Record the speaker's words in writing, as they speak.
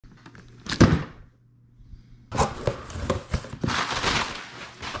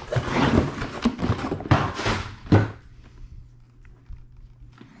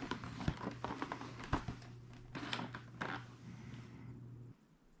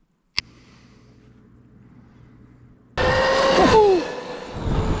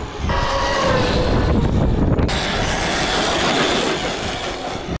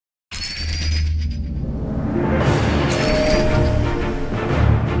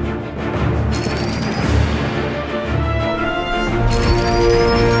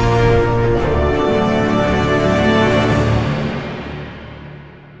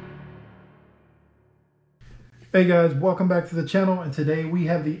Hey guys, welcome back to the channel, and today we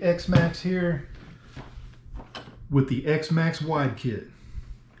have the Xmaxx here with the Xmaxx wide kit.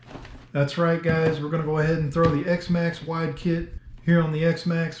 That's right guys, we're going to go ahead and throw the Xmaxx wide kit here on the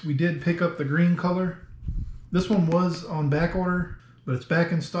Xmaxx. We did pick up the green color. This one was on back order, but it's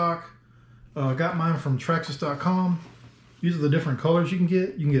back in stock. Got mine from Traxxas.com. These are the different colors you can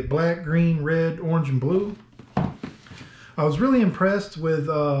get. You can get black, green, red, orange, and blue. I was really impressed with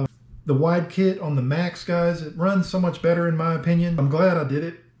the wide kit on the Max, guys. It runs so much better in my opinion. I'm glad I did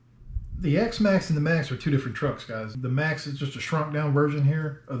it. The Xmaxx and the Max are two different trucks, guys. The Max is just a shrunk down version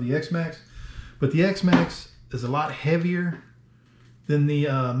here of the Xmaxx, but the Xmaxx is a lot heavier than the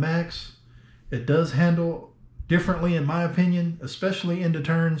Max. It does handle differently in my opinion, especially into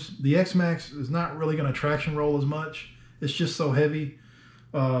turns. The Xmaxx is not really going to traction roll as much. It's just so heavy.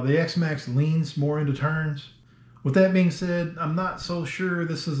 The Xmaxx leans more into turns. With that being said, I'm not so sure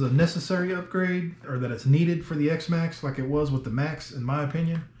this is a necessary upgrade or that it's needed for the Xmaxx like it was with the Max in my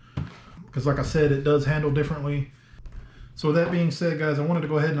opinion. Because like I said, it does handle differently. So with that being said, guys, I wanted to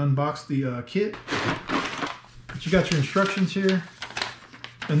go ahead and unbox the kit. But you got your instructions here.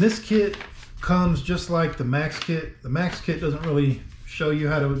 And this kit comes just like the Max kit. The Max kit doesn't really show you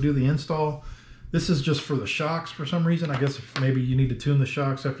how to do the install. This is just for the shocks for some reason. I guess if maybe you need to tune the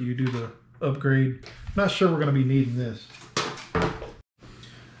shocks after you do the upgrade. Not sure we're going to be needing this.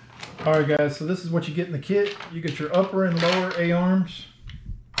 Alright guys, so this is what you get in the kit. You get your upper and lower A-arms.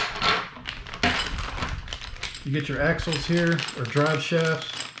 You get your axles here, or drive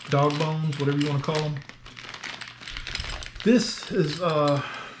shafts, dog bones, whatever you want to call them. This is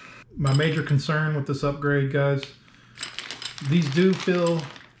my major concern with this upgrade, guys. These do feel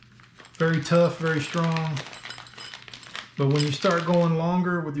very tough, very strong. But when you start going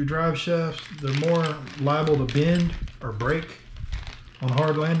longer with your drive shafts, they're more liable to bend or break on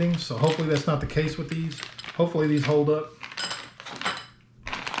hard landings. So hopefully that's not the case with these. Hopefully these hold up.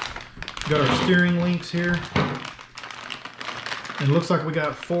 Got our steering links here. And it looks like we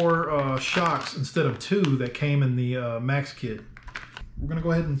got 4 shocks instead of 2 that came in the Max kit. We're going to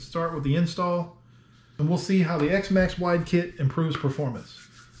go ahead and start with the install. And we'll see how the Xmaxx wide kit improves performance.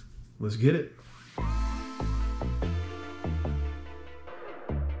 Let's get it.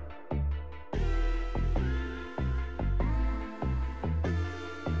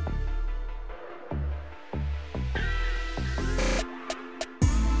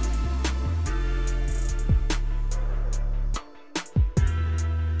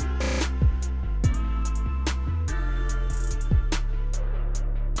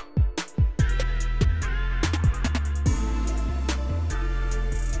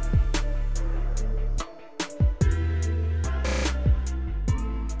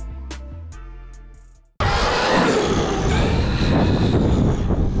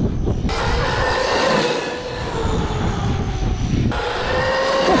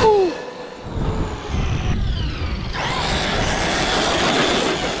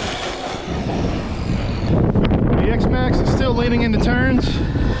 Xmaxx is still leaning into turns.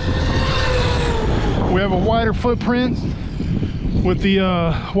 We have a wider footprint with the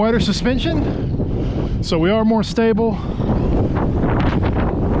wider suspension, so we are more stable.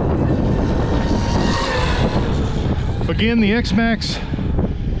 Again, the Xmaxx,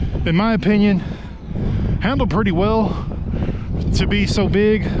 in my opinion, handled pretty well to be so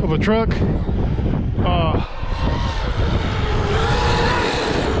big of a truck.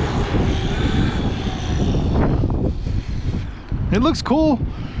 It looks cool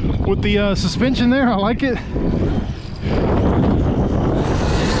with the suspension there. I like it.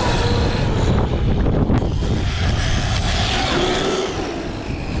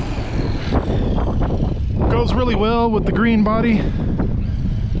 Goes really well with the green body.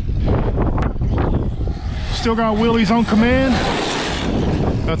 Still got wheelies on command.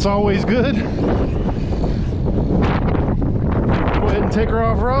 That's always good. Go ahead and take her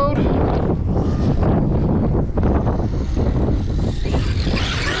off-road.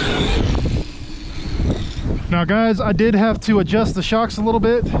 Now guys, I did have to adjust the shocks a little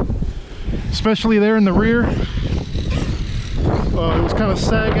bit, especially there in the rear. It was kind of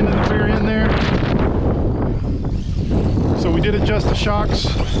sagging in the rear end there. So we did adjust the shocks.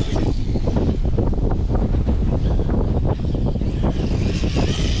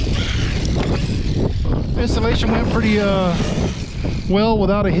 Installation went pretty well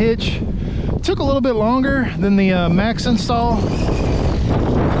without a hitch. Took a little bit longer than the Max install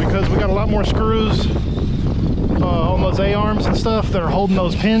because we got a lot more screws on those A-arms and stuff that are holding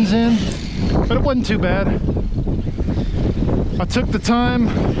those pins in, but it wasn't too bad. I took the time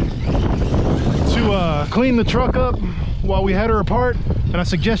to clean the truck up while we had her apart. And I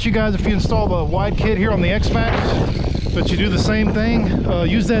suggest you guys, if you install the wide kit here on the Xmaxx, that you do the same thing.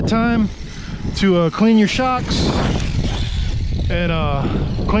 Use that time to clean your shocks and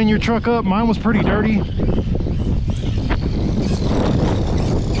clean your truck up. Mine was pretty dirty.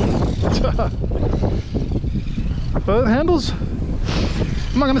 But it handles,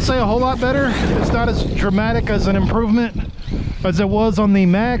 I'm not going to say a whole lot better. It's not as dramatic as an improvement as it was on the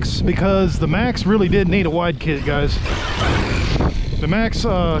Max, because the Max really did need a wide kit, guys. The Max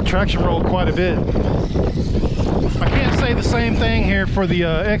traction rolled quite a bit. I can't say the same thing here for the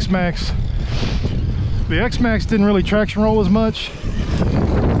Xmaxx. The Xmaxx didn't really traction roll as much.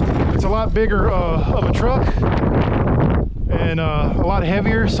 It's a lot bigger of a truck and a lot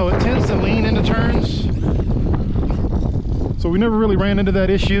heavier, so it tends to lean into turns. So we never really ran into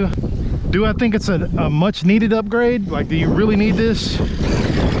that issue. Do I think it's a much needed upgrade? Like, do you really need this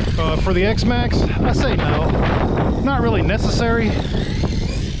for the Xmaxx? I say no, not really necessary.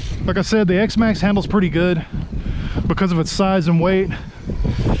 Like I said, the Xmaxx handles pretty good because of its size and weight.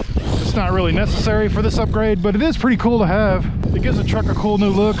 It's not really necessary for this upgrade, but it is pretty cool to have. It gives the truck a cool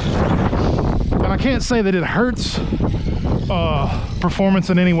new look. And I can't say that it hurts performance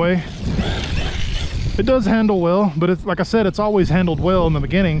in any way. It does handle well, but it's, like I said, it's always handled well in the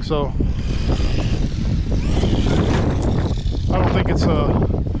beginning, so I don't think it's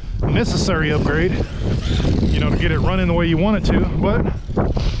a necessary upgrade, you know, to get it running the way you want it to, but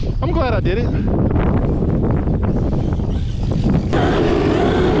I'm glad I did it.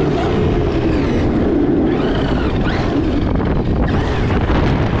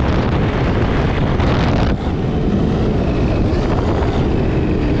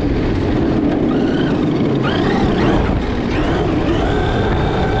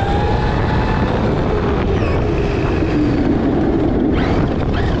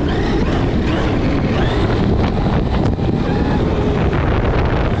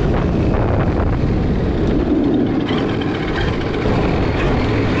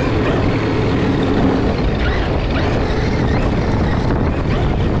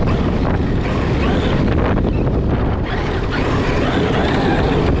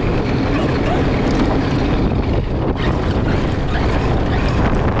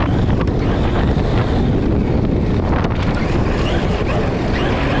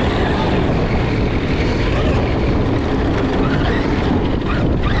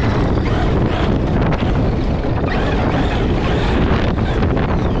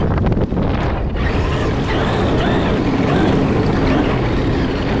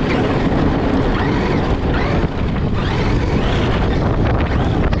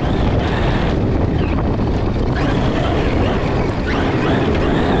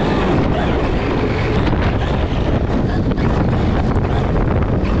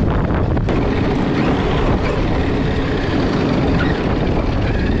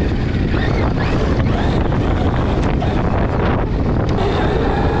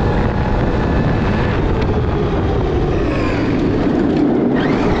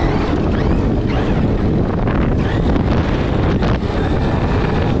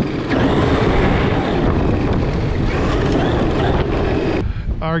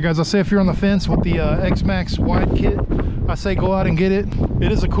 Alright guys, I say if you're on the fence with the Xmaxx wide kit, I say go out and get it.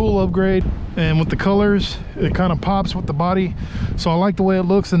 It is a cool upgrade, and with the colors, it kind of pops with the body. So I like the way it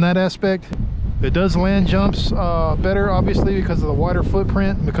looks in that aspect. It does land jumps better, obviously, because of the wider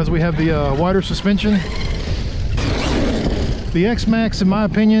footprint, because we have the wider suspension. The Xmaxx, in my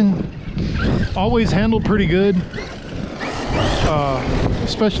opinion, always handled pretty good,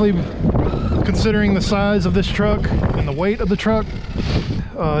 especially considering the size of this truck and the weight of the truck.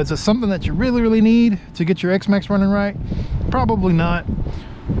 Is it something that you really need to get your Xmaxx running right? Probably not.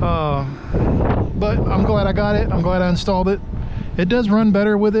 But I'm glad I got it. I'm glad I installed it. It does run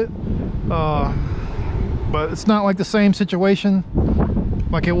better with it, but it's not like the same situation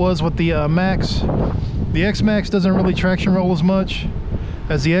like it was with the Max. The Xmaxx doesn't really traction roll as much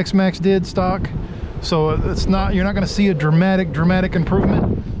as the Xmaxx did stock, so it's not, you're not going to see a dramatic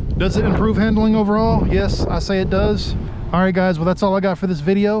improvement. Does it improve handling overall? Yes, I say it does. Alright guys, well that's all I got for this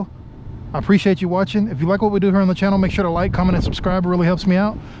video. I appreciate you watching. If you like what we do here on the channel, make sure to like, comment, and subscribe. It really helps me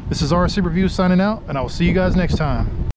out. This is RC Reviews signing out, and I will see you guys next time.